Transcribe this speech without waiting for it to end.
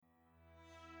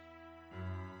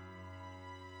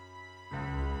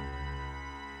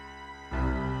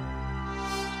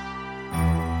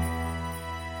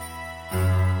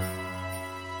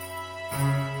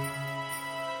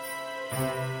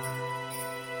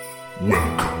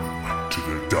Welcome to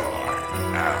the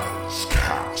Die As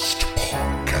Cast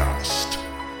podcast.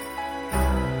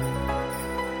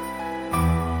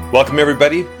 Welcome,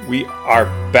 everybody. We are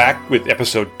back with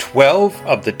episode 12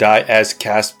 of the Die As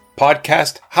Cast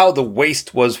podcast, How the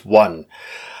Waste Was Won.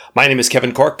 My name is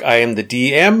Kevin Cork. I am the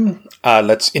DM.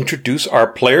 Let's introduce our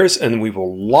players and we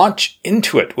will launch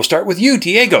into it. We'll start with you,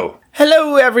 Diego.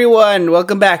 Hello everyone,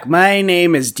 welcome back. My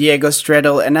name is Diego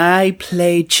Streddle and I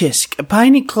play Chisk, a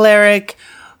piney cleric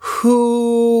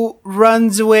who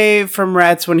runs away from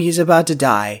rats when he's about to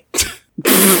die.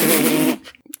 That's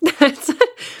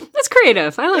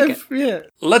creative. I like it. Yeah.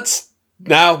 Let's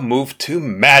now move to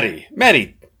Maddie.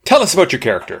 Maddie, tell us about your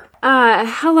character.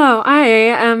 Hello, I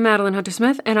am Madeline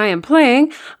Hunter-Smith, and I am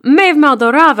playing Maeve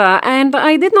Maldorava, and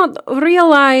I did not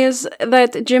realize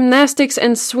that gymnastics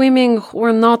and swimming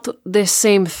were not the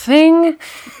same thing,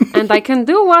 and I can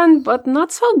do one, but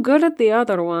not so good at the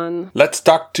other one. Let's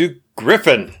talk to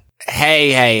Griffin.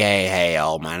 Hey,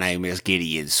 my name is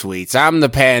Gideon Sweets. I'm the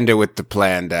panda with the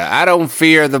planda. I don't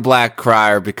fear the black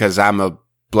crier because I'm a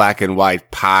black and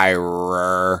white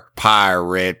pirate,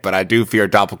 but I do fear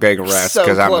doppelganger-esque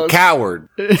because I'm a coward.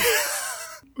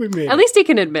 At least he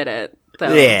can admit it,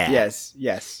 though. Yeah.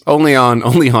 Yes. Only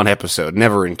on episode,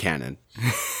 never in canon.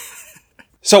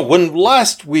 So when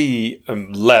last we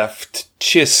left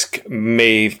Chisk,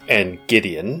 Maeve, and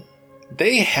Gideon,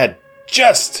 they had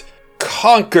just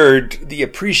conquered the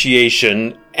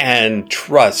appreciation and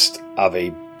trust of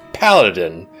a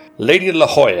paladin, Lady La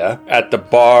Jolla, at the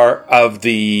bar of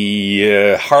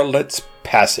the Harlot's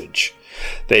Passage.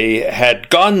 They had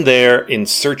gone there in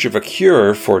search of a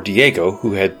cure for Diego,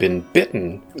 who had been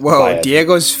bitten. Whoa,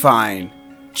 Diego's fine.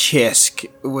 Chisk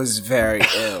was very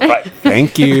ill. Right.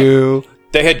 Thank you.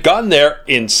 They had gone there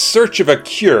in search of a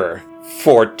cure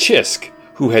for Chisk,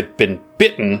 who had been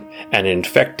bitten and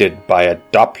infected by a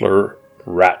Doppler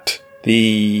rat.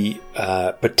 The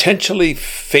potentially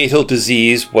fatal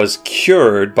disease was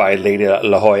cured by Lady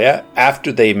La Jolla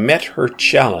after they met her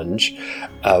challenge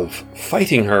of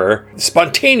fighting her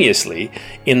spontaneously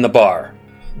in the bar.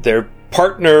 Their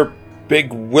partner,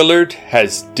 Big Willard,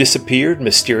 has disappeared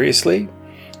mysteriously.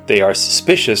 They are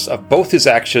suspicious of both his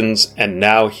actions and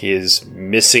now his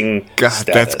missing status.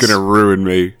 That's gonna ruin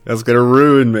me.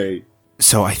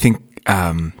 So I think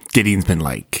Gideon's been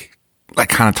like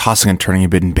kind of tossing and turning a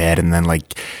bit in bed, and then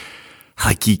like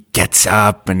he gets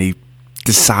up and he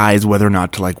decides whether or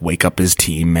not to like wake up his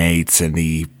teammates, and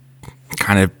he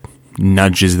kind of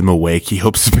nudges them awake. He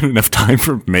hopes there's been enough time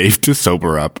for Maeve to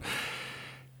sober up,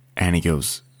 and he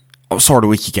goes, "Oh, sorry to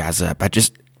wake you guys up. I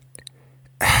just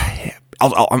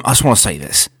want to say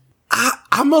this.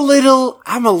 I'm a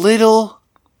little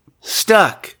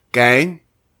stuck, gang.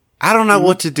 I don't know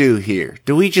what to do here.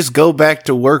 Do we just go back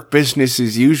to work business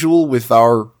as usual with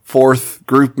our fourth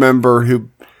group member who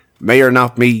may or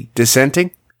not be dissenting?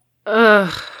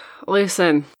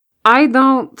 Listen, I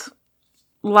don't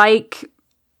like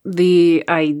the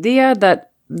idea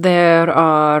that there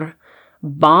are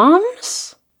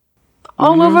bombs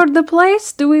all over the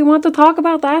place. Do we want to talk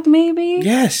about that, maybe?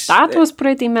 Yes. That was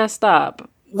pretty messed up.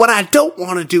 What I don't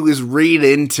want to do is read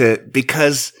into,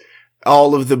 because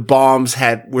all of the bombs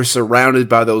were surrounded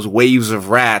by those waves of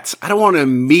rats, I don't want to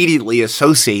immediately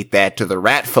associate that to the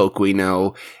rat folk we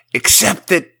know, except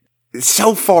that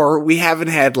so far we haven't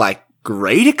had like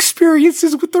great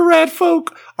experiences with the rat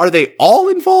folk. Are they all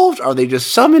involved? Are they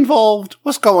just some involved?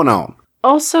 What's going on?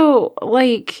 Also,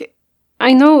 like,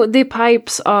 I know the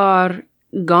pipes are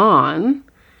gone,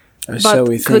 but So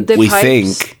we could think. the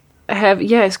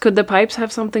pipes could the pipes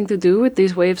have something to do with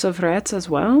these waves of rats as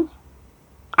well?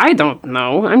 I don't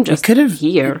know. I'm just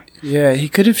here. Yeah, he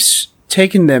could have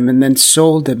taken them and then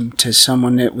sold them to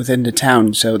someone within the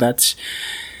town. So there's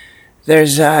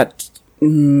that.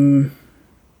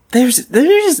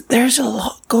 There's a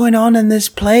lot going on in this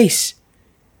place.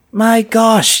 My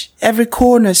gosh, every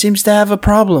corner seems to have a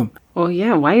problem. Oh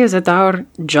yeah, why is it our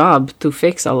job to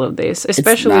fix all of this?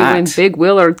 Especially not. when Big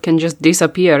Willard can just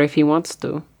disappear if he wants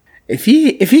to. If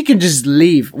he can just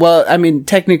leave, well, I mean,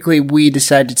 technically we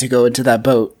decided to go into that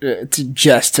boat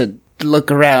to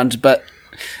look around, but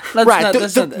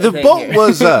the boat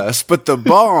was us, but the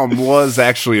bomb was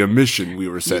actually a mission we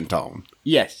were sent on.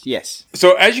 Yes.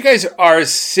 So as you guys are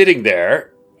sitting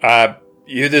there, you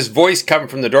hear this voice come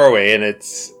from the doorway, and it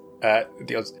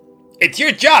goes, "It's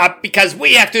your job because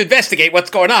we have to investigate what's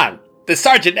going on. The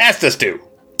sergeant asked us to."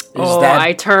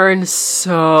 I turn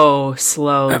so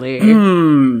slowly.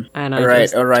 And I all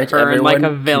right, turn everyone, like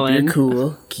a villain.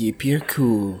 Keep your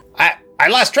cool. I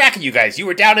lost track of you guys. You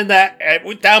were down in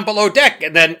down below deck,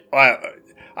 and then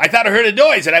I thought I heard a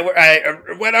noise, and I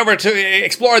went over to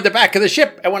explore the back of the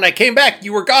ship, and when I came back,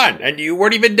 you were gone, and you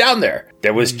weren't even down there.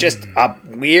 There was just a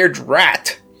weird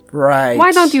rat. Right.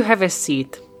 Why don't you have a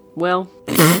seat? Well,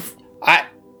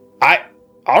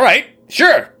 All right,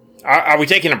 sure. Are we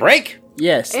taking a break?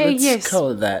 Yes, let's yes.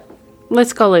 call it that.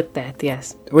 let's call it that,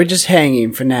 yes. We're just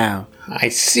hanging for now. I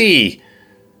see.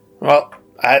 Well,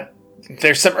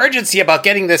 there's some urgency about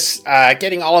getting this,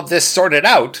 getting all of this sorted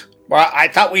out. Well, I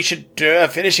thought we should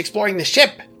finish exploring the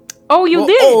ship. Oh, you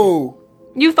did? Oh,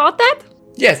 You thought that?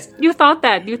 Yes. You thought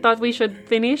that? You thought we should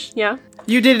finish? Yeah.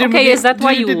 you didn't. Okay, is that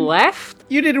why you didn't- left?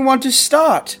 You didn't want to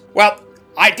start. Well,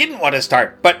 I didn't want to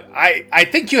start, but I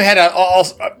think you had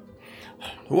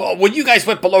well, when you guys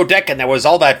went below deck and there was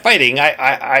all that fighting,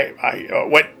 I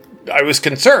was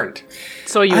concerned.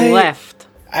 So you I- left.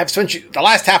 I've spent the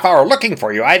last half hour looking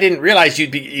for you. I didn't realize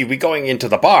you'd be going into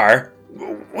the bar.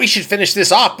 We should finish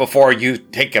this off before you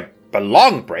take a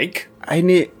long break. I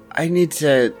need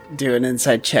to do an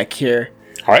inside check here.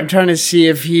 All right. I'm trying to see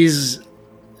if he's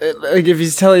if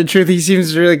he's telling the truth. He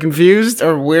seems really confused,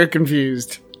 or we're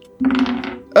confused.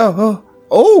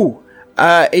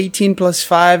 18 plus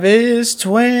 5 is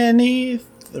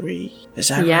 23. Is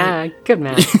that right? Yeah, good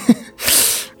man.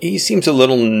 He seems a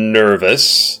little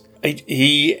nervous.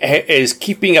 He is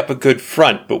keeping up a good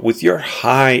front, but with your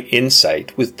high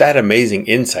insight, with that amazing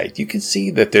insight, you can see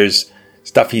that there's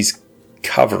stuff he's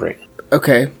covering.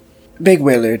 Okay, Big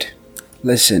Willard,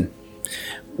 listen.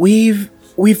 We've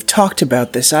talked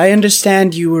about this. I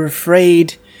understand you were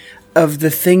afraid of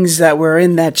the things that were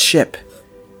in that ship.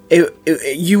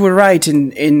 You were right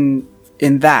in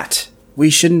that. We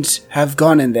shouldn't have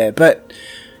gone in there, but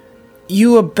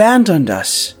you abandoned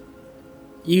us.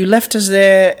 You left us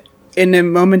there in a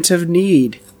moment of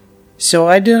need. So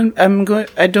I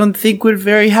don't think we're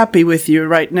very happy with you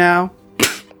right now.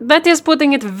 That is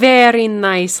putting it very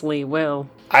nicely, Will.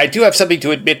 I do have something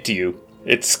to admit to you.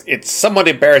 It's somewhat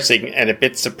embarrassing and a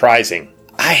bit surprising.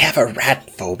 I have a rat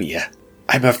phobia.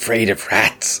 I'm afraid of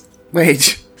rats.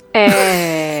 Wait.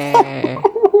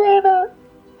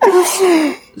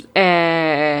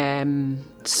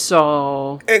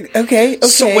 So... Okay.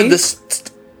 So when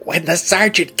the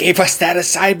sergeant gave us that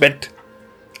assignment,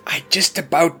 I just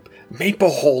about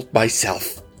maple-holed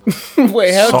myself.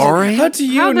 Wait, Sorry? How do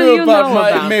you How do know you about know my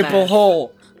about maple that?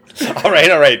 hole? All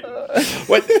right.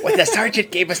 When the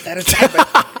sergeant gave us that assignment,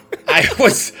 I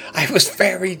was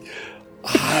very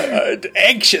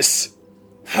anxious.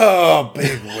 Oh,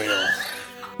 Big Will.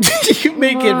 You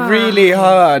make it really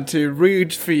hard to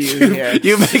root for you here.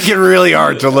 You make it really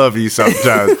hard to love you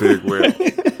sometimes, Big Will.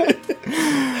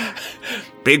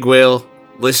 Big Will,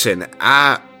 listen,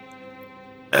 I'm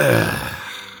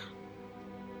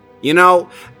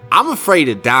afraid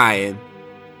of dying.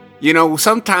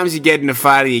 Sometimes you get in a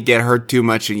fight and you get hurt too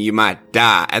much and you might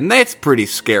die, and that's pretty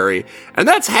scary. And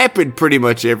that's happened pretty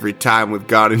much every time we've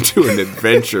gone into an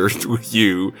adventure with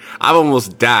you. I've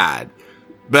almost died.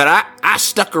 But I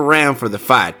stuck around for the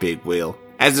fight, Big Will.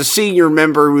 As a senior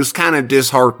member, it was kind of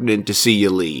disheartening to see you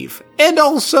leave. And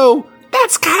also,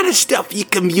 that's kind of stuff you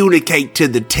communicate to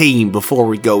the team before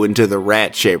we go into the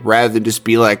rat ship, rather than just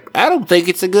be like, I don't think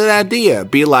it's a good idea.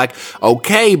 Be like,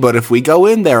 okay, but if we go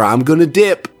in there, I'm gonna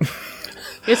dip.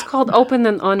 It's called open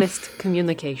and honest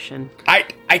communication. I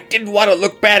didn't want to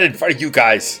look bad in front of you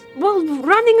guys. Well,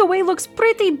 running away looks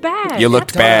pretty bad. You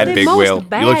looked That's bad, the Big most Will. You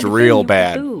bad looked thing real you could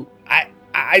bad. do.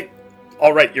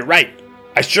 All right, you're right.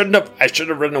 I shouldn't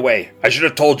have run away. I should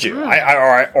have told you.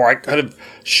 I could have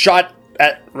shot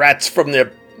at rats from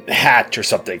the hatch or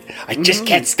something. I just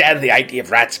can't stand the idea of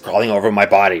rats crawling over my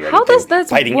body or How does anything, that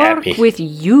biting at work me. with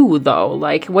you, though?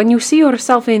 Like, when you see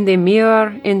yourself in the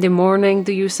mirror in the morning,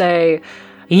 do you say,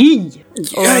 "Ee"?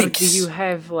 Or do Yikes. you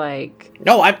have, like...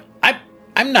 No,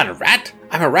 I'm not a rat.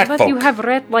 I'm a rat But folk. you have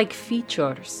rat-like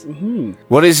features.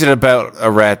 What is it about a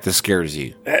rat that scares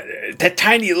you? That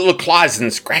tiny little claws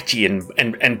and scratchy and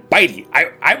bitey.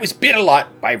 I was bit a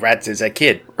lot by rats as a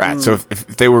kid. Right. So if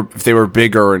they were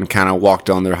bigger and kind of walked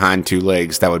on their hind two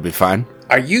legs, that would be fine.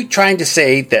 Are you trying to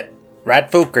say that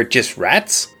rat folk are just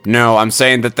rats? No, I'm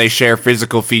saying that they share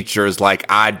physical features like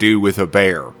I do with a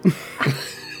bear.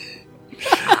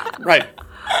 Right.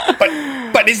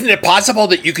 But isn't it possible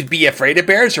that you could be afraid of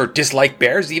bears or dislike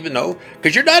bears even though...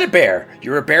 Because you're not a bear.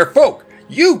 You're a bear folk.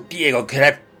 You, Diego, could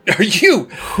have... Are you?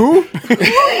 Who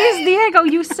is Diego?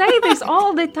 You say this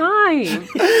all the time.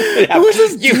 Who's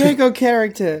this You- Diego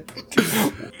character?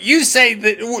 You say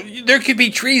that there could be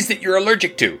trees that you're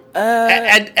allergic to.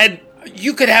 And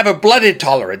you could have a blood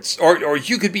intolerance. Or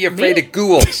you could be afraid of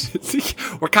ghouls.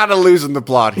 We're kind of losing the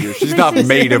plot here. She's not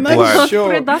made of I'm not blood. sure.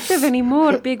 Productive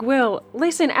anymore, Big Will.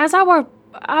 Listen, as our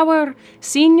our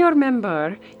senior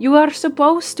member. You are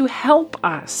supposed to help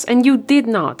us, and you did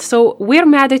not. So we're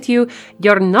mad at you.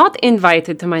 You're not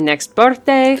invited to my next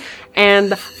birthday,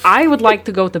 and I would like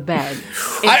to go to bed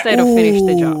instead of finish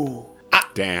the job.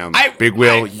 Damn. Big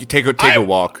Will, you take a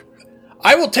walk.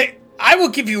 I will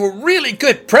give you a really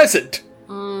good present.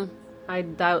 I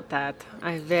doubt that.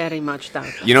 I very much doubt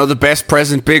that. You know the best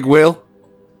present, Big Will?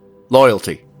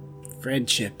 Loyalty.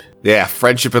 Friendship. Yeah,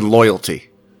 friendship and loyalty.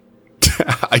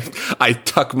 I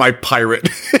tuck my pirate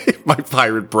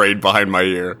brain behind my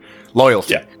ear.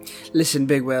 Loyalty. Yeah. Listen,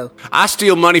 Big Will. I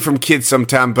steal money from kids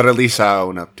sometime, but at least I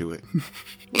own up to it.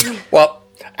 Well,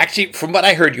 actually, from what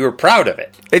I heard, you were proud of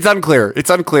it. It's unclear.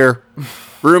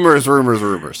 Rumors.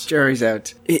 Jury's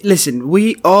out. Listen,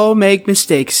 we all make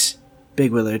mistakes,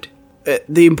 Big Willard.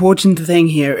 The important thing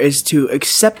here is to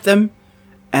accept them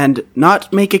and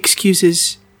not make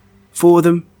excuses for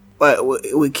them.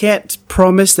 We can't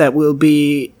promise that we'll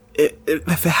be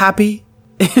happy,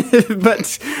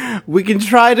 but we can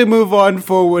try to move on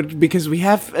forward because we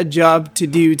have a job to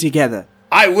do together.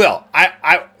 I will.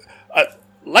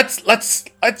 Let's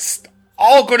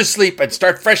all go to sleep and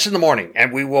start fresh in the morning,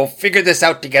 and we will figure this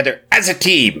out together as a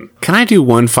team. Can I do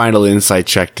one final insight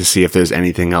check to see if there's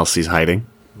anything else he's hiding?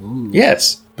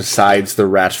 Yes. Besides the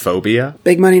rat phobia?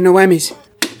 Big money, no whammies.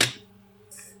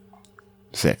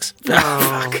 6.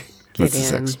 Fuck. That's a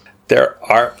 6.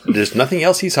 There's nothing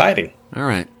else he's hiding. All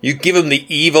right. You give him the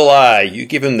evil eye. You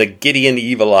give him the Gideon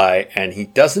evil eye, and he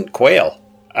doesn't quail.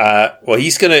 Well,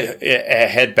 he's going to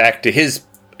head back to his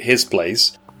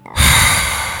place.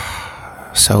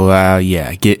 So,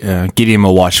 Gideon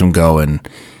will watch him go and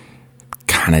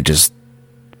kind of just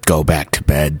go back to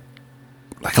bed,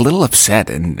 like a little upset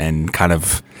and kind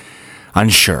of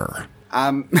unsure.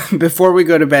 Before we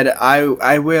go to bed, I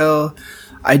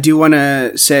do want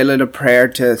to say a little prayer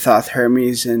to Thoth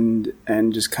Hermes and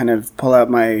just kind of pull out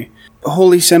my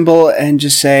holy symbol and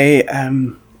just say,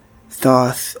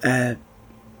 Thoth,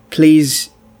 please,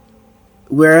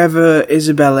 wherever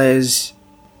Isabella is,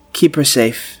 keep her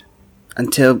safe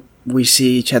until we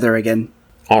see each other again.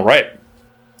 All right.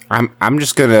 I'm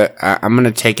just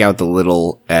gonna take out the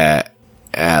little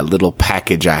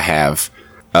package I have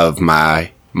of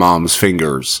my mom's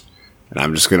fingers, and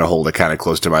I'm just gonna hold it kind of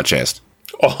close to my chest.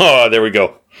 Oh, there we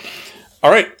go. All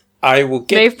right. I will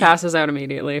get... Maeve passes out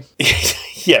immediately.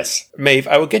 Yes. Maeve,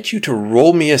 I will get you to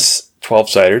roll me a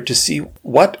 12-sider to see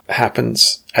what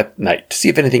happens at night, to see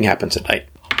if anything happens at night.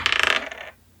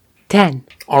 10.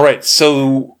 All right.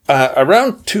 So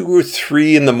around 2 or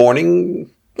 3 in the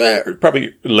morning,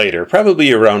 probably later,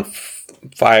 probably around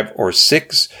 5 or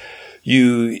 6,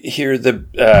 you hear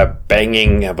the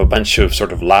banging of a bunch of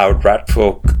sort of loud rat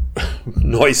folk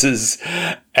noises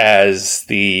as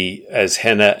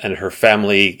Henna and her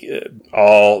family,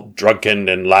 all drunken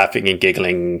and laughing and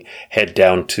giggling, head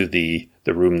down to the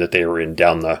room that they were in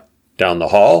down the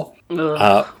hall.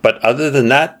 But other than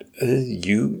that,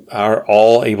 you are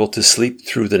all able to sleep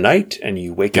through the night, and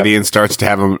you wake up. Gideon starts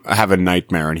to have a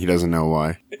nightmare, and he doesn't know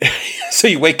why. So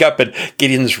you wake up, and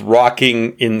Gideon's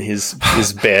rocking in his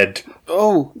bed.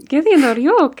 Oh, Gideon, are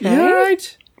you okay? you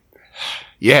alright?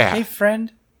 Yeah. Hey,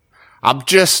 friend.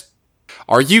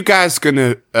 Are you guys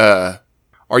gonna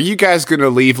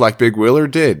leave like Big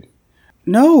Willard did?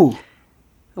 No,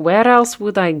 Where else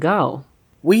would I go?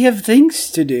 we have things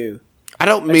to do. I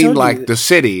don't told mean you like that- the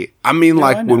city. I mean No,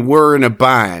 like I know. when we're in a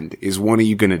bind, is one of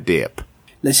you gonna dip?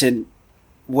 Listen,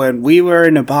 when we were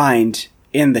in a bind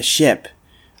in the ship,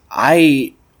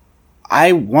 I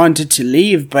wanted to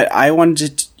leave, but I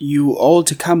wanted you all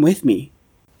to come with me.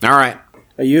 All right.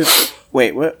 Are you?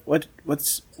 Wait,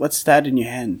 what's that in your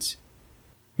hands?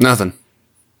 Nothing.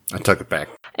 I took it back.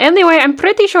 Anyway, I'm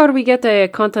pretty sure we get a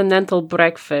continental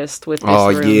breakfast with this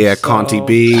Oh room, yeah, so- Conti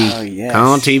B. Oh, yes.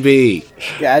 Conti B.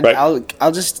 Yeah, Right.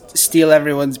 I'll just steal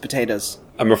everyone's potatoes.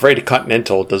 I'm afraid a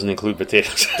continental doesn't include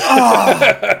potatoes.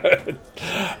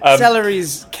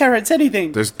 Celeries, carrots,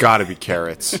 anything. There's got to be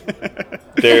carrots.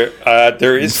 There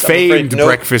is I'm afraid, Famed no,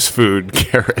 breakfast food,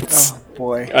 carrots. Oh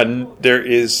boy. there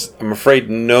is, I'm afraid,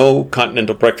 no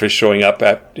continental breakfast showing up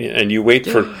and you wait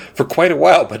for quite a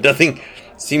while, but nothing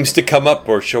seems to come up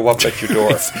or show up at your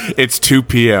door. It's 2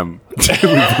 p.m. We've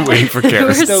been waiting for We're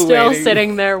carrots. Still still waiting.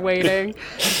 sitting there waiting.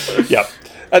 Yeah.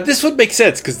 This would make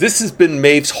sense because this has been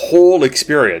Maeve's whole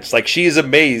experience. Like, she is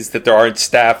amazed that there aren't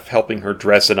staff helping her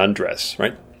dress and undress,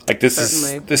 right? Like, this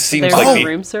Certainly. seems There's like no the,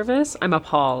 room service. I'm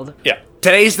appalled. yeah.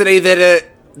 Today's the day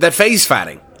that Faye's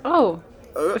fighting. Oh,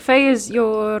 Faye is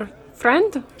your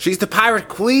friend? She's the pirate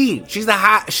queen. She's the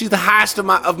highest of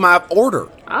my order.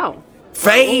 Oh.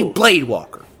 Faye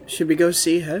Bladewalker. Should we go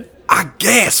see her? I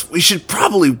guess we should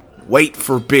probably wait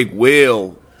for Big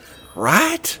Will,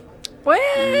 right?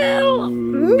 Well,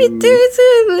 me too. It's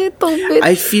a little bit.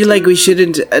 I feel like we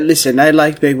shouldn't listen. I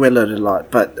like Big Willard a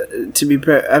lot, but to be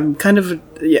I'm kind of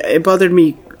it bothered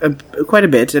me quite a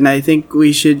bit, and I think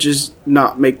we should just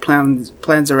not make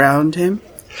plans around him.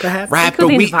 Perhaps. Right, but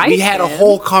we had a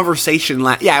whole conversation.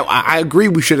 I agree.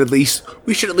 We should at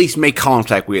least make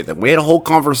contact with him. We had a whole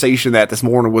conversation that this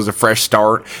morning was a fresh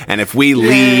start, and if we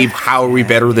leave, how are we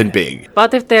better than Big?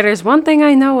 But if there is one thing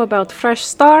I know about fresh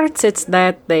starts, it's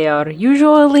that they are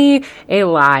usually a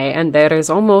lie, and there is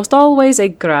almost always a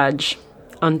grudge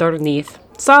underneath.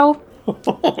 So.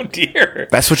 Oh dear.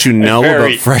 That's what you know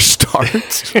about fresh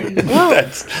starts. Well,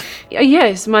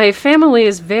 yes, my family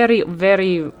is very,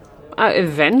 very.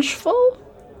 Vengeful?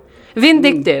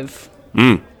 Vindictive.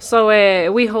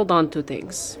 So we hold on to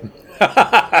things.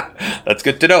 That's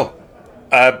good to know.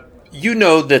 You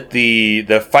know that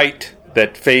the fight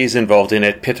that Faye's involved in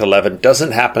at Pit 11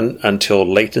 doesn't happen until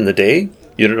late in the day.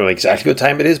 You don't know exactly what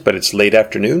time it is, but it's late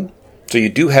afternoon. So you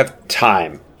do have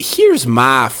time. Here's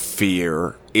my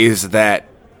fear, is that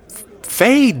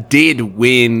Faye did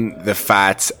win the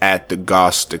fights at the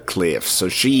Gosta Cliff, so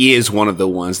she is one of the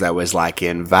ones that was,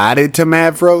 invited to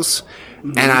Mavros.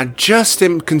 Mm-hmm. And I just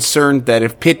am concerned that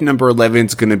if pit number 11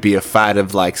 is going to be a fight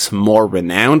of, some more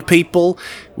renowned people,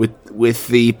 with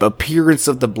the appearance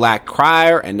of the Black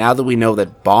Crier, and now that we know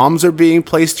that bombs are being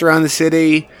placed around the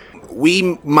city,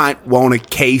 we might want to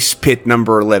case pit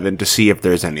number 11 to see if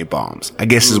there's any bombs, I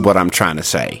guess is what I'm trying to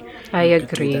say. I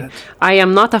agree. I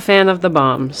am not a fan of the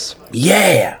bombs.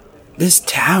 Yeah, this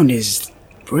town is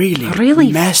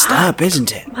really messed up,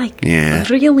 isn't it?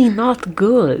 Really not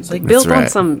good. It's built on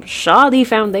some shoddy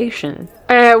foundation.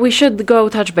 We should go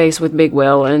touch base with Big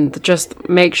Will and just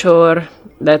make sure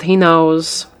that he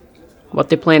knows what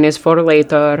the plan is for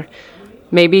later.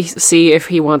 Maybe see if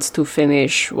he wants to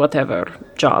finish whatever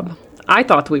job. I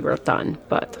thought we were done,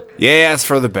 but... Yeah, it's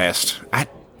for the best.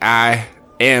 I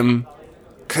am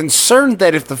concerned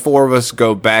that if the four of us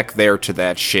go back there to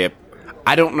that ship,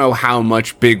 I don't know how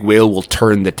much Big will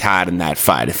turn the tide in that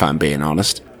fight, if I'm being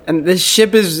honest. And this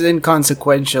ship is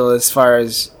inconsequential as far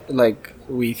as,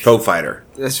 Foe fighter.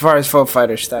 As far as foe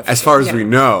fighter stuff. As far as we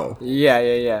know.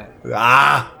 Yeah.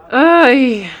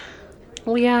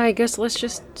 Well, yeah, I guess let's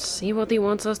just see what he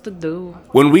wants us to do.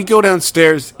 When we go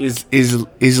downstairs, is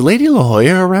Lady La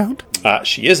Jolla around?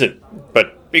 She isn't,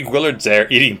 but Big Willard's there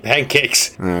eating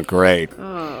pancakes. Oh, great.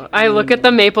 I look at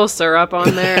the maple syrup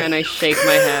on there and I shake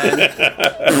my head.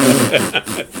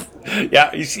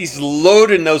 Yeah, he's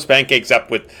loading those pancakes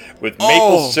up with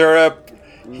maple syrup.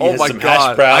 He has my some God.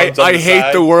 hash browns on I the hate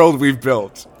side. the world we've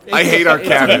built. I hate our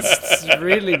canon. It's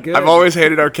really good. I've always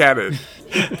hated our canon.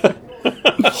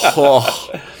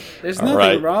 There's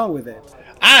nothing wrong with it.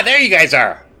 There you guys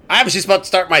are. I was just about to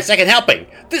start my second helping.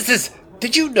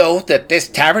 Did you know that this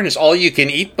tavern is all you can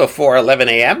eat before 11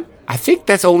 a.m.? I think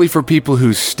that's only for people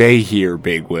who stay here,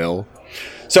 Big Will.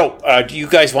 So, do you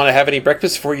guys want to have any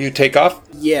breakfast before you take off?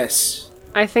 Yes.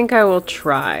 I think I will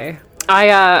try.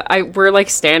 We're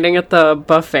standing at the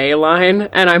buffet line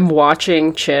and I'm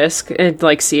watching Chisk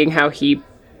and seeing how he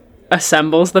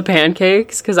assembles the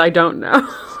pancakes because I don't know.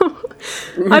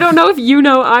 I don't know if you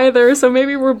know either, so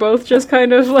maybe we're both just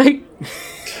kind of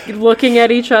looking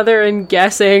at each other and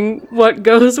guessing what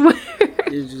goes where.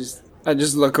 I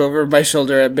just look over my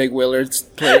shoulder at Big Willard's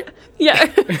plate.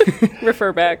 Yeah.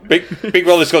 Refer back. Big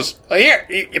Willard goes, here,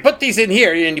 you put these in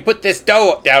here, and you put this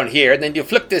dough down here, and then you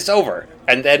flip this over,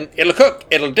 and then it'll cook.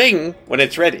 It'll ding when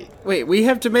it's ready. Wait, we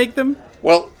have to make them?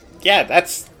 Well, yeah,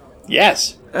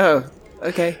 yes. Oh,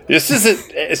 okay. This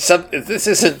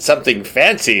isn't something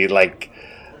fancy like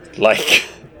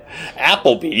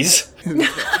Applebee's.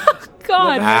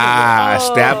 God.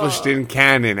 Established in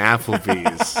canon,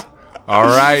 Applebee's. All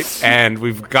right, and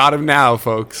we've got him now,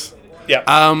 folks.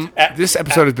 Yeah. This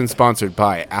episode has been sponsored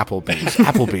by Applebee's.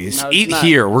 Applebee's, No, eat not.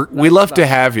 here. We love to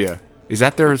have you. Is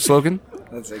that their slogan?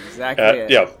 That's exactly it.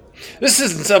 Yeah. This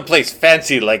isn't someplace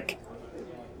fancy like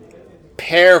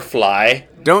Pearfly.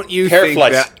 Don't you Pear think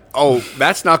flies. that? Oh,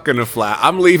 that's not gonna fly.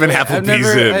 I'm leaving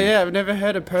Applebee's in. I've never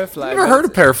heard of Perfly. Never heard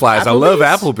of pear flies. I love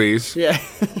Applebee's. Yeah.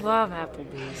 Love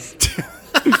Applebee's.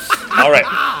 All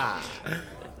right.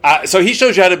 So he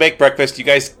shows you how to make breakfast. You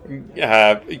guys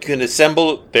you can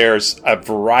assemble. There's a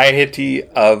variety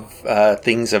of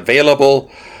things available.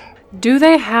 Do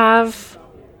they have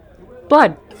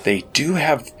blood? They do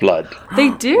have blood. They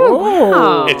do.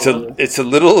 Wow. It's a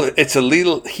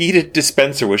little heated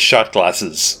dispenser with shot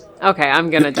glasses. Okay, I'm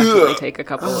gonna definitely take a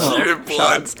couple of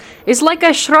shots. It's like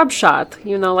a shrub shot,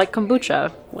 like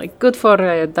kombucha, good for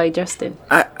digesting.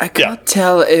 I can't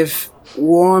tell if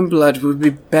warm blood would be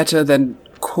better than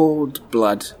cold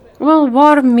blood. Well,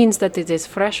 warm means that it is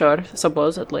fresher,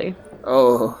 supposedly.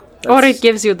 Oh. Or it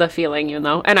gives you the feeling, you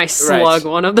know. And I slug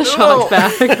one of the shots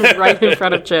back right in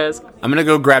front of Chiz. I'm gonna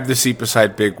go grab the seat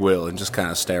beside Big Will and just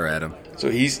kind of stare at him. So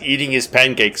he's eating his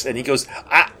pancakes, and he goes,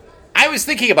 I was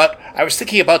thinking about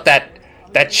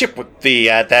that ship with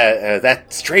that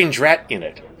strange rat in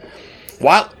it.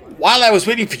 While I was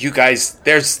waiting for you guys,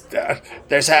 there's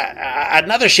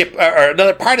another ship or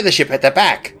another part of the ship at the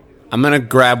back. I'm gonna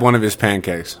grab one of his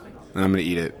pancakes and I'm gonna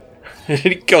eat it. And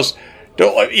he goes,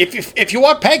 if you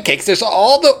want pancakes, there's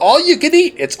all you can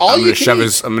eat. It's all you can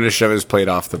eat. I'm gonna shove his plate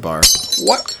off the bar.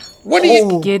 What are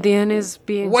you? Gideon is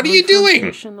being. What are you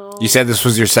doing? You said this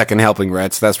was your second helping,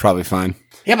 Red, so that's probably fine.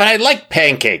 Yeah, but I like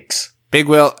pancakes. Big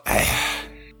Will,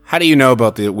 how do you know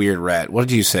about the weird rat? What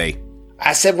did you say?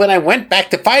 I said when I went back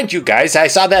to find you guys, I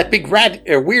saw that big rat,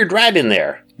 weird rat in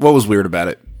there. What was weird about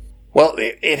it? Well,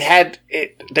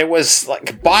 there was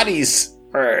like bodies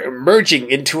merging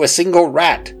into a single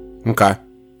rat. Okay.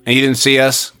 And you didn't see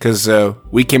us? Because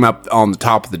we came up on the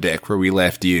top of the deck where we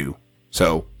left you.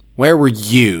 So, where were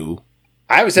you?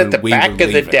 I was at the back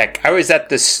of the deck. I was at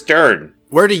the stern.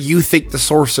 Where do you think the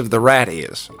source of the rat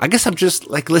is? I guess I'm just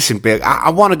like, listen, Big, I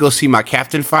want to go see my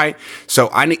captain fight, so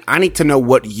I need to know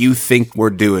what you think we're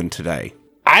doing today.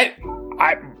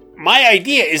 My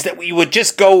idea is that we would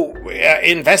just go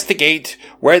investigate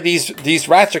where these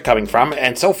rats are coming from,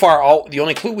 and so far, the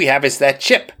only clue we have is that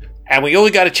ship, and we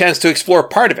only got a chance to explore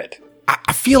part of it.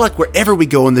 I feel like wherever we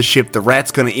go in the ship, the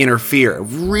rat's going to interfere.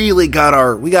 We got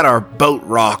our boat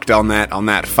rocked on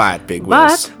that fight, Big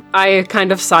Wills. But I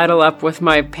kind of sidle up with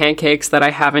my pancakes that I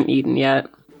haven't eaten yet.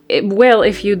 Well,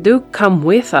 if you do come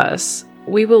with us,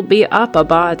 we will be up a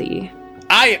body.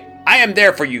 I am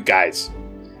there for you guys.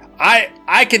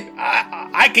 I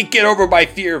can get over my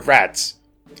fear of rats.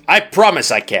 I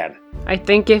promise I can. I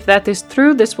think if that is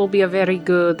true, this will be a very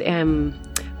good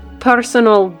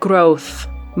personal growth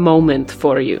moment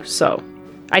for you. So,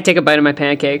 I take a bite of my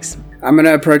pancakes. I'm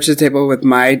gonna approach the table with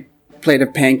my plate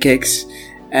of pancakes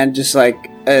and just like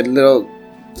a little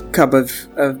cup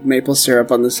of maple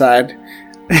syrup on the side.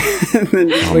 And then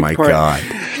just, oh my God.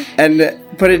 And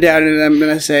put it down, and I'm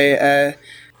gonna say,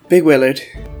 Big Willard,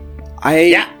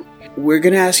 we're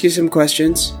gonna ask you some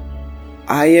questions.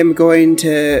 I am going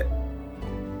to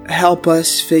help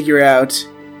us figure out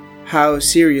how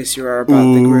serious you are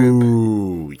about the group.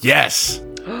 Ooh, yes.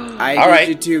 I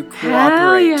need you to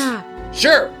cooperate. Yeah.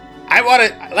 Sure. I want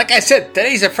to, like I said,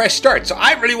 today's a fresh start, so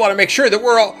I really want to make sure that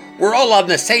we're all on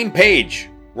the same page.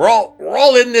 We're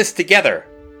all in this together.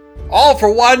 All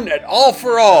for one and all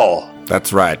for all.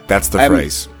 That's right. That's the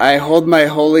phrase. I hold my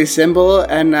holy symbol,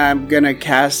 and I'm gonna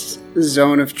cast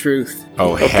Zone of Truth.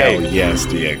 Oh, okay. Hell yes,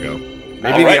 Diego.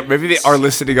 Maybe our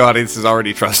listening audience is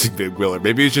already trusting Big Willard.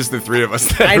 Maybe it's just the three of us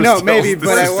that I know, maybe, but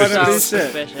I want to do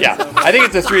it. Yeah, I think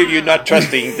it's the three of you not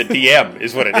trusting the DM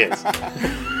is what it is.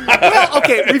 Well,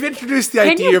 okay, we've introduced the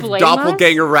idea of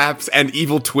doppelganger raps and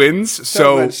evil twins,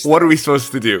 so what are we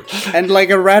supposed to do? And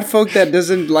like a rat folk that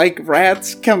doesn't like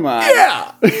rats? Come on.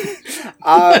 Yeah!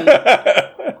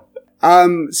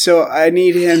 So I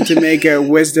need him to make a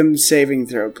wisdom saving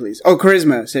throw, please. Oh,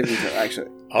 charisma saving throw, actually.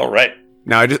 All right.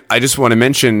 Now, I just want to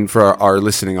mention for our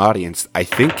listening audience, I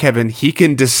think, Kevin, he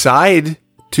can decide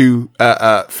to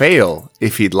fail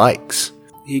if he likes.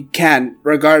 He can.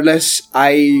 Regardless,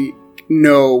 I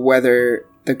know whether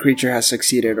the creature has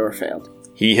succeeded or failed.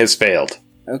 He has failed.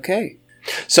 Okay.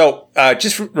 So,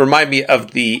 just remind me of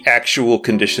the actual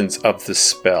conditions of the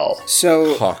spell.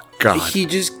 So, oh, God. He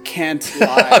just can't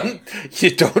lie.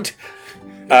 You don't...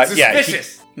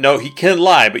 suspicious. He can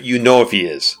lie, but you know if he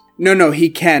is. No, he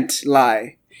can't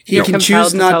lie. He can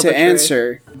choose not to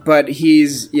answer, but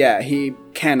he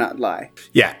cannot lie.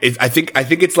 Yeah, I think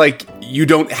it's like you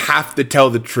don't have to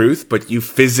tell the truth, but you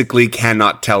physically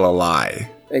cannot tell a lie.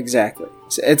 Exactly.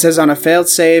 It says on a failed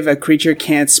save, a creature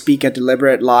can't speak a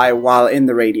deliberate lie while in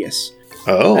the radius.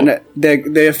 Oh. And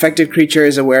the affected creature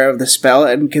is aware of the spell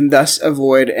and can thus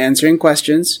avoid answering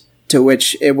questions to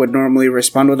which it would normally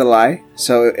respond with a lie.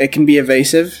 So it can be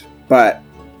evasive, but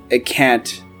it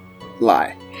can't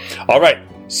lie. All right.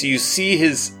 So you see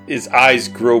his eyes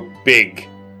grow big,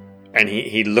 and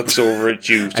he looks over at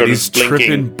you, sort he's of blinking.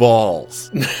 Tripping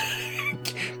balls.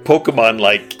 Pokemon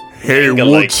like. Hey,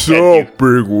 what's up,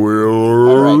 Big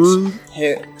Willard?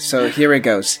 Alright, so here it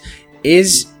goes.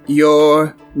 Is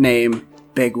your name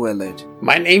Big Willard?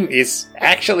 My name is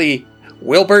actually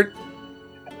Wilbert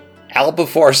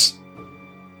Albaforce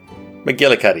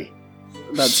McGillicuddy.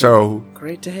 That's so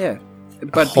great to hear.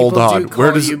 But hold on,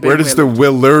 where does the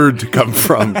Willard come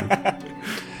from?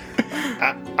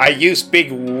 I use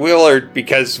Big Willard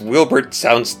because Wilbert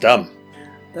sounds dumb.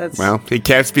 That's Well, he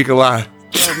can't speak a lot.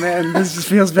 oh man, this just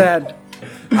feels bad.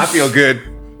 I feel good.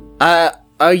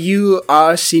 Are you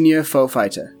our senior foe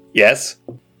fighter? Yes?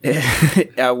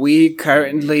 Are we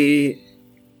currently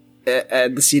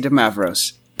at the seat of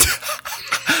Mavros?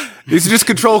 These are just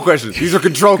control questions. These are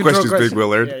control questions, Big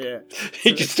Willard. Yeah.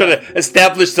 He just sort of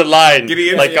established the line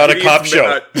like on a cop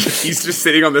show. He's just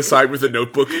sitting on the side with a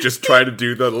notebook, just trying to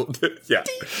do the. Yeah.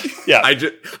 Yeah.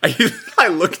 I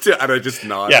looked at and I just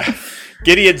nodded. Yeah.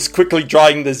 Gideon's quickly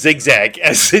drawing the zigzag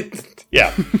as it.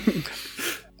 Yeah.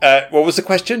 What was the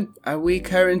question? Are we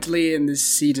currently in the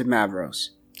seat of Mavros?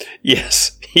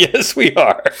 Yes. Yes, we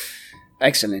are.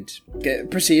 Excellent.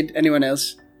 Proceed. Anyone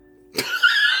else?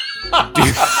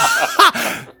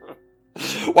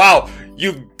 Wow.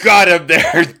 You got him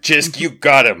there, Jisk. You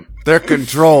got him. They're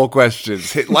control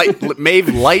questions. Maeve,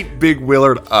 light Big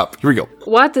Willard up. Here we go.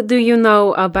 What do you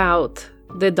know about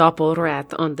the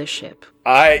doppelrat on the ship?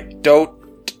 I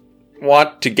don't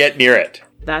want to get near it.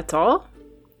 That's all?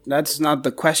 That's not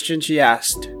the question she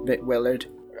asked, Bit Willard.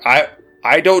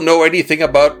 I don't know anything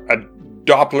about a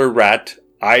Doppler rat.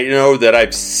 I know that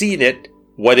I've seen it,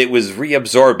 what it was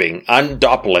reabsorbing,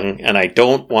 undoppling, and I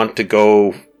don't want to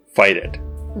go fight it.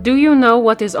 Do you know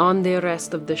what is on the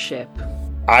rest of the ship?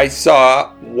 I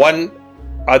saw one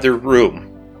other room.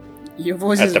 Your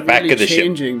voice At is the back really of the ship.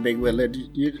 changing, Big Willard.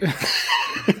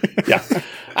 Yeah.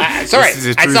 Sorry, This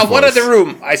is a I true saw one voice. other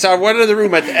room. I saw one other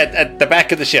room at the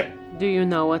back of the ship. Do you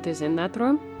know what is in that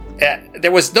room?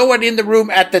 There was no one in the room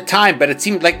at the time, but it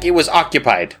seemed like it was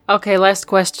occupied. Okay, last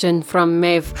question from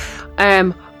Maeve.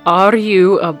 Are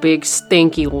you a big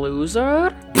stinky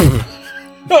loser?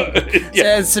 It's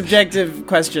a subjective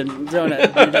question. You don't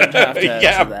have to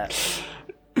Yeah. answer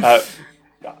that.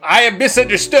 I am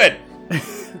misunderstood.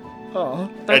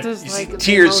 That You is see like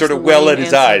tears the most sort of well lame in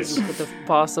his answer eyes. You could have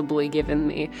possibly given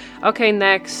me. Okay,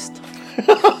 next.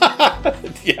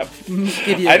 Yeah.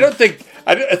 Gideon. I don't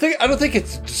think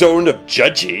it's zone of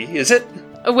judgy, is it?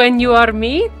 When you are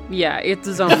me, yeah, it's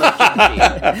zone of duty.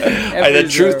 And the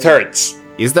truth hurts.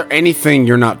 Is there anything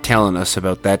you're not telling us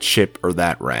about that ship or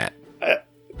that rat?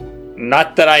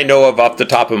 Not that I know of off the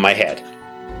top of my head.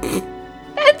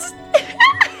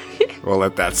 We'll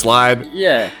let that slide.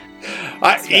 Yeah.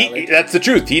 That's the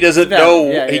truth. He doesn't Valid.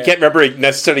 know. Yeah, he yeah. can't remember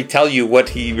necessarily tell you what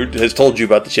he has told you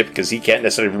about the ship because he can't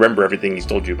necessarily remember everything he's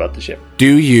told you about the ship.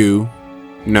 Do you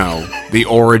know the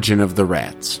origin of the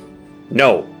rats?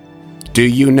 No. Do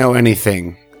you know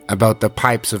anything about the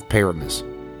pipes of Pyramus?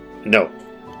 No.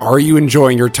 Are you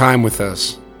enjoying your time with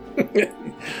us?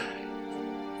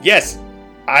 Yes.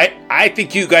 I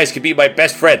think you guys could be my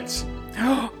best friends.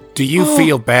 Do you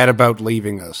feel bad about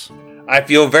leaving us? I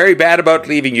feel very bad about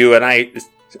leaving you, and I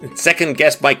second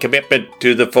guess my commitment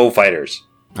to the foe fighters.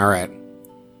 All right.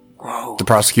 The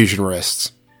prosecution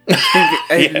rests.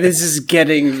 This is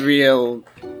getting real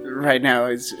right now.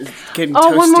 It's getting Oh,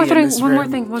 toasty one more in thing, this one more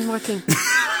room. thing, one more thing.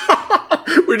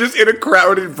 We're just in a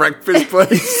crowded breakfast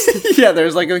place. Yeah,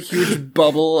 there's like a huge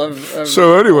bubble of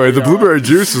So anyway, the blueberry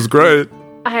juice is great.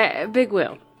 Big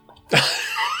Will.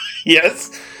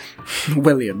 Yes.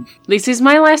 William. This is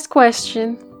my last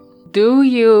question. Do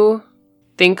you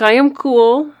think I am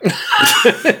cool?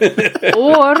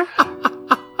 Or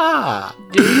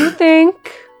do you think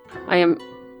I am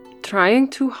trying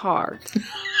too hard?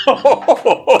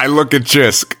 I look at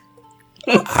Jisk.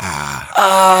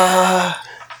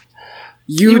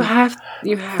 You have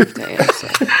to answer.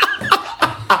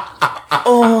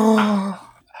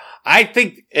 I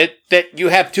think that you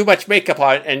have too much makeup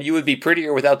on, and you would be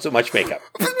prettier without so much makeup.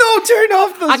 No, turn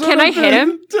off the Can I hit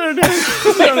him? Turn off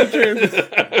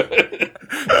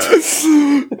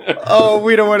Oh,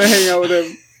 we don't want to hang out with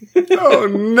him. Oh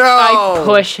no! I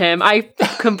push him. I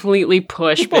completely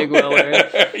push Big Willard.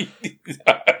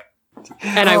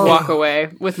 And I walk away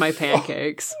with my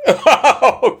pancakes.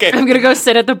 Okay. I'm gonna go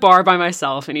sit at the bar by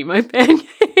myself and eat my pancakes.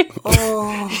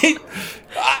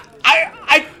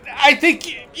 I think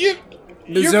you.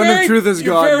 The zone of truth is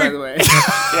gone, by the way.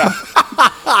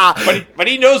 Yeah. But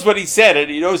he knows what he said, and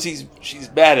he knows she's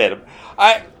mad at him.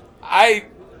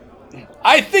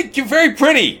 I think you're very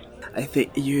pretty. I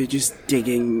think you're just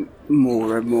digging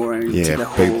more and more into the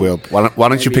hole. Big Will. Why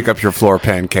don't you pick up your floor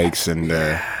pancakes and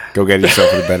go get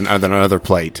yourself another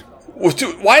plate?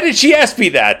 Why did she ask me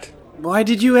that? Why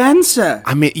did you answer?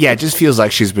 I mean, yeah, it just feels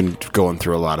like she's been going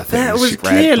through a lot of things. That was She- right?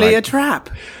 clearly Like- a trap.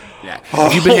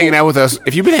 If you've been hanging out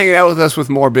with us, with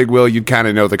more Big Will, you'd kind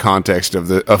of know the context of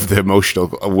the emotional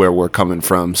of where we're coming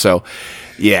from. So,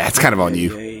 yeah, it's kind of on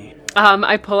you.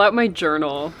 I pull out my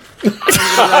journal.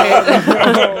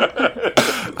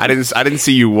 I I didn't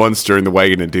see you once during the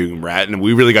Wagon of Doom, Rat, and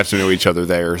we really got to know each other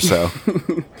there. So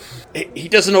He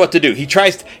doesn't know what to do. He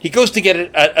goes to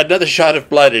get another shot of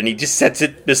blood, and he just sets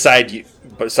it beside you,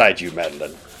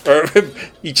 Madeline. Or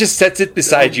he just sets it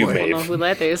beside you, I don't know Maeve. who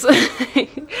that is.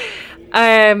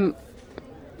 I'm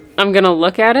gonna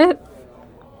look at it.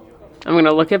 I'm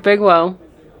gonna look at Big Will.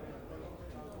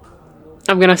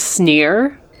 I'm gonna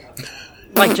sneer.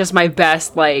 Like, just my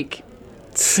best, like,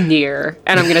 sneer.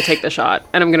 And I'm gonna take the shot.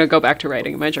 And I'm gonna go back to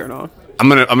writing in my journal. I'm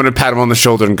gonna pat him on the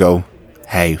shoulder and go,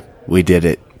 "Hey, we did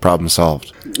it. Problem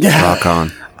solved. Rock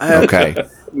on." Okay.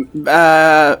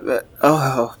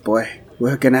 Oh boy,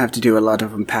 we're gonna have to do a lot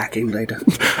of unpacking later.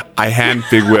 I hand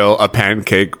Big Will a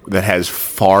pancake that has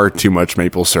far too much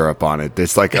maple syrup on it.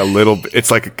 It's like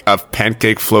it's like a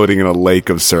pancake floating in a lake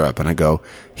of syrup. And I go,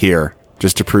 "Here,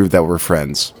 just to prove that we're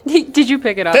friends." Did you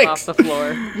pick it up Thanks. off the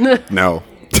floor? No.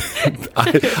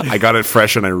 I got it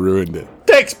fresh and I ruined it.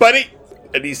 Thanks, buddy.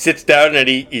 And he sits down and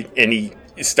he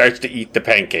starts to eat the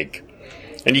pancake.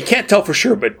 And you can't tell for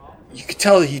sure, but you could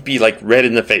tell he'd be like red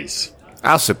in the face.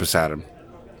 I'll sit beside him.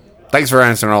 Thanks for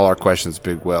answering all our questions,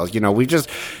 Big Will. You know,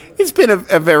 it's been a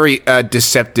very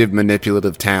deceptive,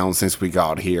 manipulative town since we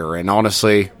got here. And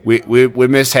honestly, we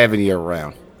miss having you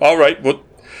around. All right, well,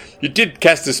 you did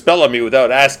cast a spell on me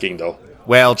without asking, though.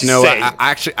 Well, Just no, saying.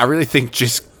 I really think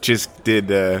just did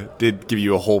give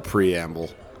you a whole preamble.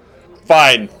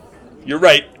 Fine. You're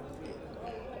right.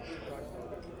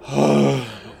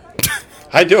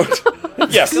 I don't.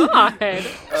 Yes. God.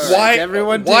 Why?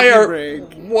 everyone why take a are break.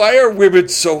 why are women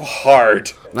so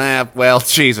hard? Well,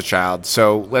 she's a child,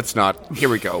 so let's not. Here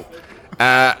we go.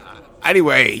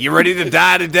 Anyway, you ready to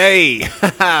die today? We're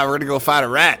gonna go fight a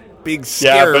rat. Big Yeah,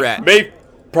 scary but rat. Maeve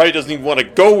probably doesn't even want to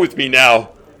go with me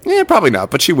now. Yeah, probably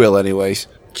not, but she will anyways.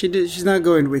 She's not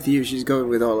going with you. She's going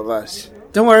with all of us.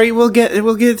 Don't worry, we'll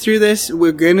get through this.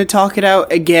 We're gonna talk it out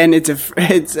again.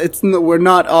 We're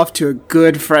not off to a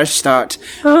good fresh start,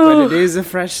 but it is a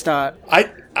fresh start.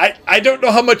 I don't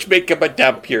know how much makeup a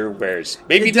Dampier wears.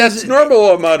 Maybe It that's doesn't-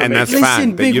 normal amount of And makeup. that's fine,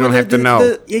 but Big you don't Brother, have to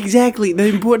know. Exactly. The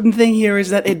important thing here is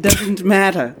that it doesn't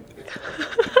matter.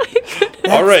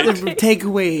 All right, That's the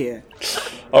takeaway here.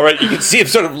 all right. You can see him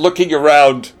sort of looking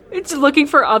around. It's looking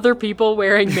for other people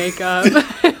wearing makeup.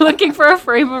 Looking for a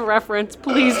frame of reference.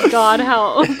 Please, God,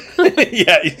 help.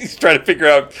 Yeah, he's trying to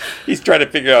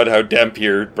figure out how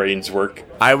Dampier brains work.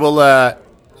 I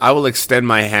will extend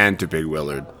my hand to Big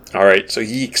Willard. All right, so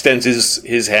he extends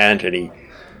his hand and he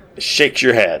shakes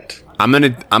your hand. I'm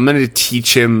gonna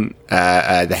teach him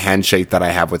the handshake that I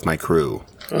have with my crew.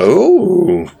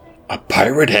 Oh, a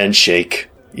pirate handshake,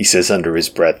 he says under his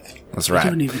breath. That's I right.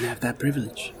 don't even have that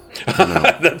privilege.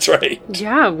 That's right.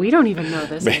 Yeah, we don't even know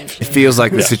this. It feels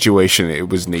like the situation it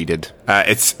was needed.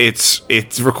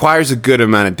 It requires a good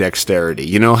amount of dexterity.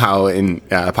 You know how in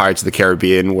Pirates of the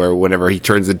Caribbean, where whenever he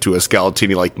turns into a skeleton,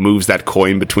 he like moves that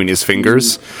coin between his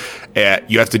fingers.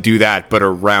 You have to do that, but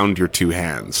around your two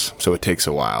hands. So it takes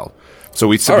a while.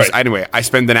 So anyway, I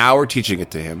spend an hour teaching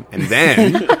it to him, and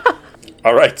then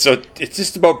All right, so it's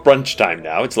just about brunch time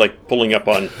now. It's like pulling up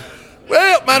on.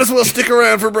 well, might as well stick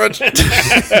around for brunch.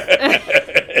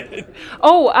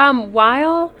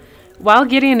 While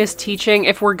Gideon is teaching,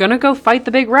 if we're gonna go fight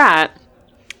the big rat,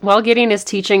 while Gideon is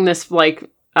teaching this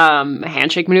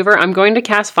handshake maneuver, I'm going to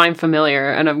cast Find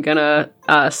Familiar, and I'm gonna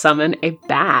summon a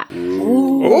bat.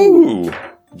 Oh,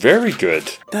 very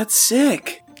good. That's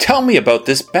sick. Tell me about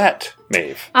this bat,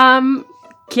 Maeve.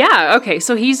 Yeah, okay,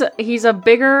 so he's a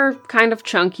bigger, kind of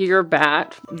chunkier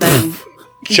bat than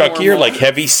Chunkier, normal. like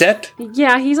heavy set?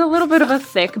 Yeah, he's a little bit of a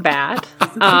thick bat.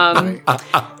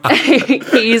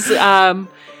 He's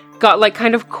got like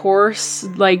kind of coarse,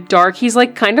 like dark. He's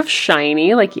like kind of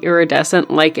shiny, like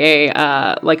iridescent, like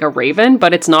a raven.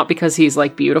 But it's not because he's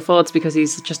like beautiful. It's because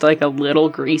he's just like a little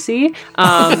greasy.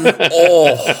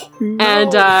 Oh,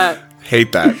 And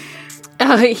hate that.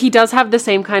 he does have the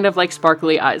same kind of like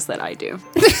sparkly eyes that I do.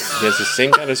 He has the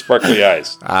same kind of sparkly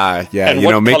eyes. Yeah. And You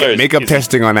what know, color makeup is it?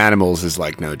 testing on animals is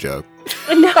like no joke.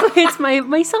 No, it's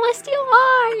my celestial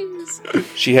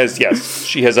eyes. She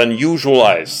has unusual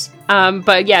eyes.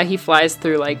 But yeah, he flies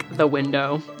through like the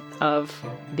window of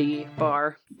the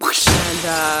bar. And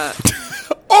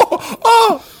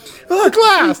Oh,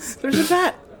 glass. There's a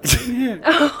bat.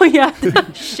 oh yeah,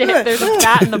 shit, there's a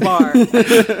bat in the bar.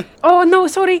 Oh no,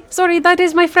 sorry, that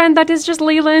is my friend, that is just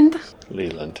Leland.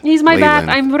 Leland. He's my bat,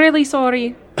 Leland. I'm really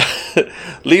sorry.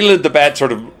 Leland the bat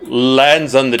sort of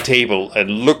lands on the table and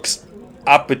looks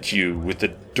up at you with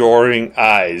adoring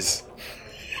eyes.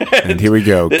 And here we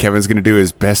go. Kevin's going to do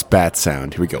his best bat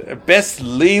sound. Here we go. Best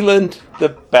Leland the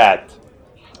bat.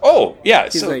 Oh, yeah.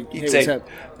 He's so like, he'd hey, say,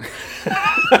 what's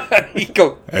up? he'd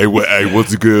go, Hey,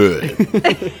 what's good?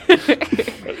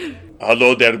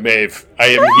 hello there, Maeve. I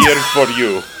am here for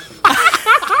you.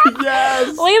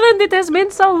 Leland, it has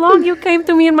been so long. You came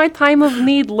to me in my time of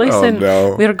need. Listen,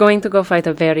 no. we're going to go fight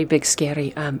a very big,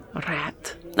 scary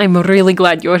rat. I'm really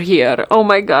glad you're here. Oh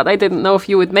my god, I didn't know if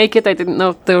you would make it. I didn't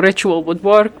know if the ritual would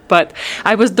work, but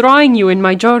I was drawing you in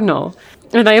my journal.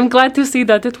 And I am glad to see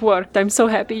that it worked. I'm so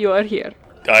happy you are here.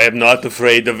 I am not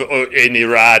afraid of any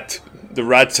rat. The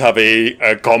rats have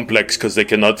a complex because they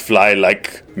cannot fly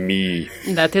like me.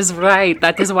 That is right.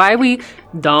 That is why we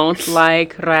don't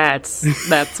like rats.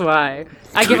 That's why.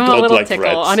 I give him a Don't little like tickle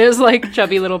rats. on his, like,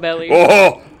 chubby little belly.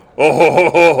 Oh.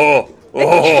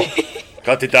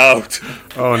 Cut it out.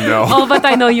 Oh, no. Oh, but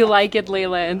I know you like it,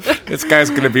 Leland. This guy's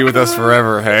going to be with us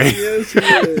forever, hey?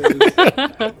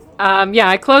 Yeah,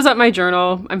 I close up my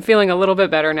journal. I'm feeling a little bit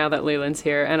better now that Leland's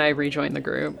here, and I rejoin the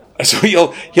group. So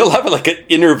he'll have like an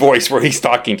inner voice where he's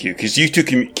talking to you because you two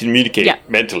communicate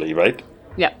mentally, right?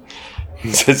 Yeah.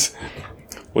 He says,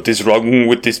 "What is wrong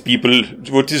with these people?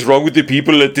 What is wrong with the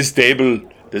people at this table?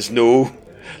 There's no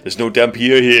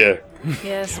Dampier here."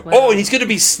 Yes. Well. Oh, and he's going to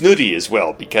be snooty as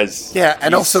well because Yeah,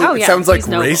 and also Oh, it yeah, sounds like he's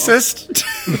noble. racist.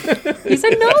 He's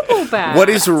a noble bat. What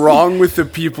is wrong with the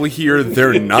people here?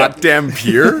 They're not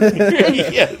Dampier?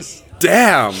 yes.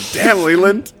 Damn,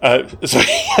 Leland. So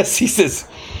yes, he says,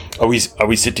 "Are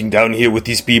we sitting down here with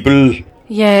these people?"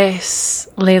 Yes,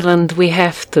 Leland, we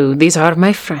have to. These are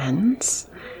my friends.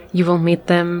 You will meet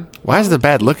them. Why is the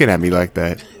bat looking at me like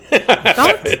that?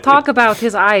 Don't talk about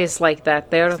his eyes like that.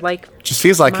 They're like... Just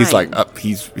feels like he's Mine. like up.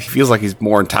 He feels like he's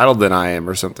more entitled than I am,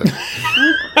 or something.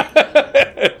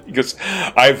 He goes,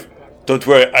 don't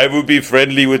worry, I will be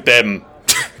friendly with them.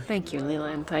 Thank you,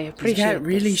 Leland. I He's appreciate got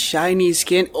really this. shiny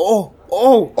skin. Oh.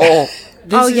 Oh,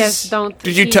 yes, don't...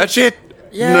 Did you touch it?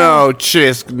 Yeah. No,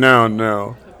 Chisk.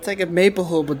 No. It's like a maple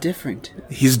hole, but different.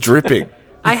 He's dripping.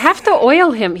 I have to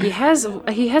oil him. He has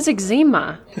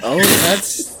eczema. Oh,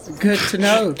 that's good to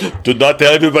know. Do not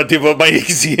tell everybody about my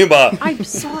eczema. I'm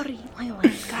sorry,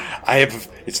 Leland. God.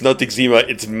 It's not eczema,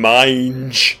 it's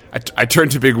mange. I turn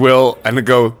to Big Will and I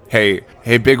go, hey,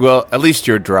 Big Will, at least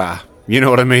you're dry. You know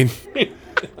what I mean?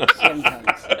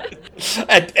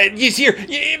 And you see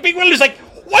Big Will is like,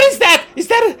 what is that? Is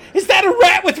that a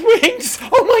rat with wings?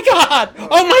 Oh my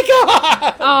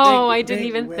god! Oh, I didn't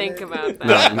even think about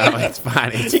that. No, it's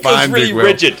fine. It's He fine, goes really Big Will.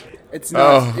 rigid. It's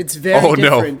not. It's very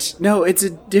different. No, it's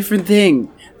a different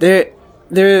thing.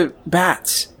 They're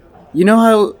bats. You know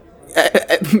how?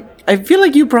 I feel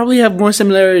like you probably have more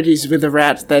similarities with the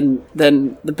rat than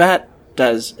the bat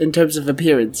does in terms of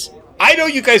appearance. I know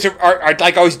you guys are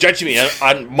like always judging me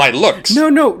on my looks. No,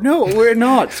 we're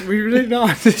not. We're really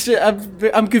not.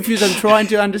 I'm confused. I'm trying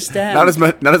to understand. Not as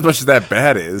much as that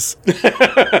bat is.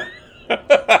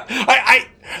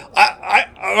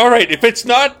 All right. If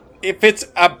it's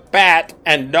a bat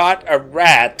and not a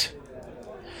rat,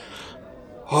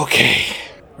 okay.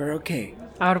 We're okay.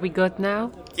 Are we good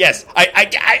now? Yes. I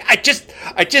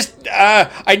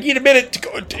need a minute to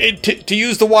go to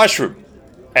use the washroom.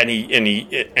 And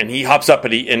he hops up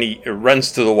and he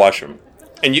runs to the washroom.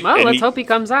 Well, let's hope he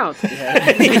comes out.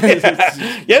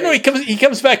 Yeah, no, he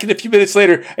comes back in a few minutes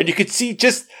later, and you could see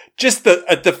just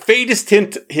the faintest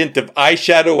hint of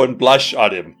eyeshadow and blush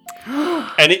on him,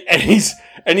 and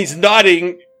he's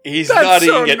nodding. He's nodding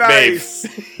so at nice.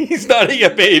 Maeve. He's nodding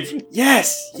at Maeve.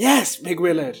 Yes, Big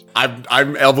Willard.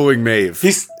 I'm elbowing Maeve.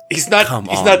 He's not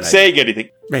Maeve. saying anything.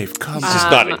 Maeve, come He's on. just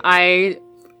nodding. I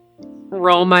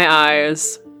roll my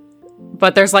eyes,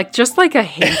 but there's just a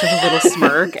hint of a little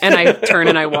smirk, and I turn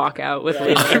and I walk out with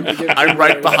Leland. I'm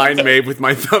right behind Maeve with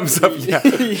my thumbs up. Yeah,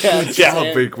 Yeah.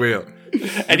 Oh, Big Will.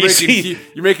 And you see,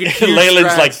 You're making huge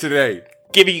Leyland's strides today.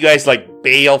 giving you guys like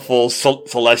baleful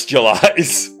celestial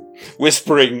eyes,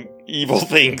 whispering evil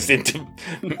things into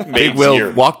Big Maeve's Will,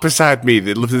 ear. walk beside me.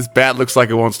 This bat looks like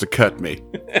it wants to cut me.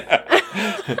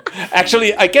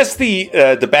 Actually, I guess the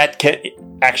bat can't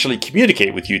actually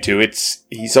communicate with you two.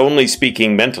 He's only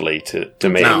speaking mentally to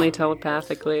Maeve. Only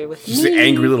telepathically with Just me. the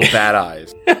angry little bat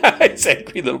eyes. It's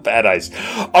angry little bad eyes.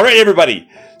 All right, everybody.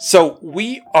 So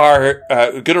we are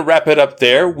going to wrap it up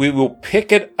there. We will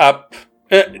pick it up.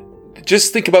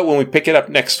 Just think about when we pick it up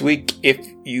next week. If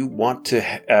you want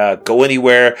to go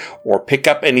anywhere or pick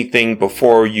up anything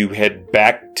before you head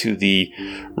back to the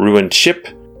ruined ship,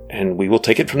 and we will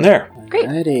take it from there.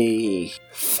 Ready.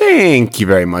 Thank you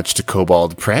very much to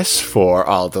Kobold Press for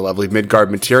all the lovely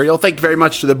Midgard material. Thank you very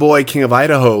much to the boy King of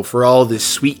Idaho for all the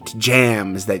sweet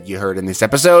jams that you heard in this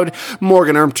episode.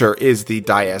 Morgan Ermter is the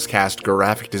Diascast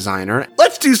graphic designer.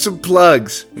 Let's do some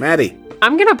plugs. Maddie.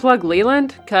 I'm gonna plug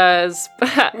Leland because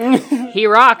he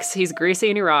rocks. He's greasy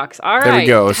and he rocks. All right. There we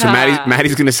go. So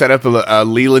Maddie's going to set up a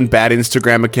Leland Bad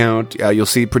Instagram account. You'll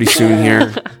see it pretty soon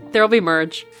here. There'll be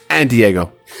merge. And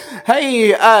Diego. Hey,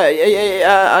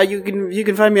 you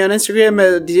can find me on Instagram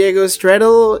as Diego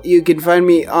Straddle. You can find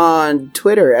me on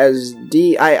Twitter as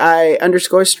DII_Straddle.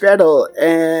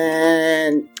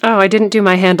 And I didn't do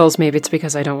my handles. Maybe it's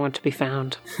because I don't want to be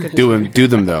found. Do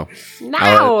them though. No.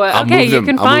 I'll Okay, move you them.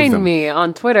 can I'll move find them. me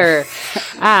on Twitter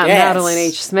at Madeline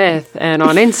H. Smith and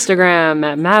on Instagram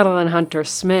at Madeline Hunter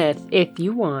Smith if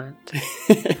you want.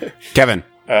 Kevin.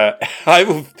 I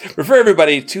will refer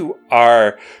everybody to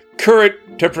our current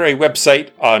temporary website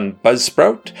on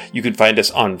Buzzsprout. You can find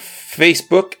us on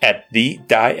Facebook at The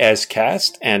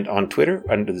Diascast and on Twitter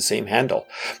under the same handle.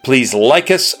 Please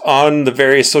like us on the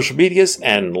various social medias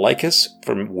and like us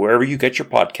from wherever you get your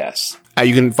podcasts.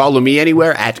 You can follow me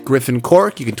anywhere at Griffin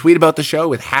Cork. You can tweet about the show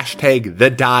with hashtag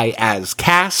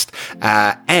TheDiasCast.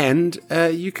 And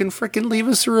you can frickin' leave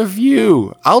us a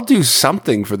review. I'll do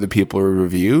something for the people who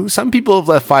review. Some people have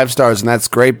left 5 stars, and that's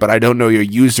great, but I don't know your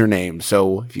username.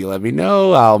 So if you let me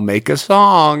know, I'll make a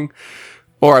song.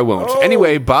 Or I won't.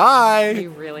 Anyway, bye. You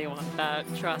really want that.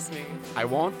 Trust me. I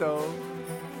won't, though.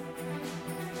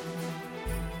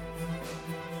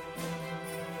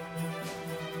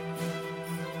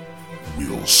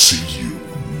 We'll see you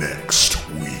next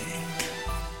week.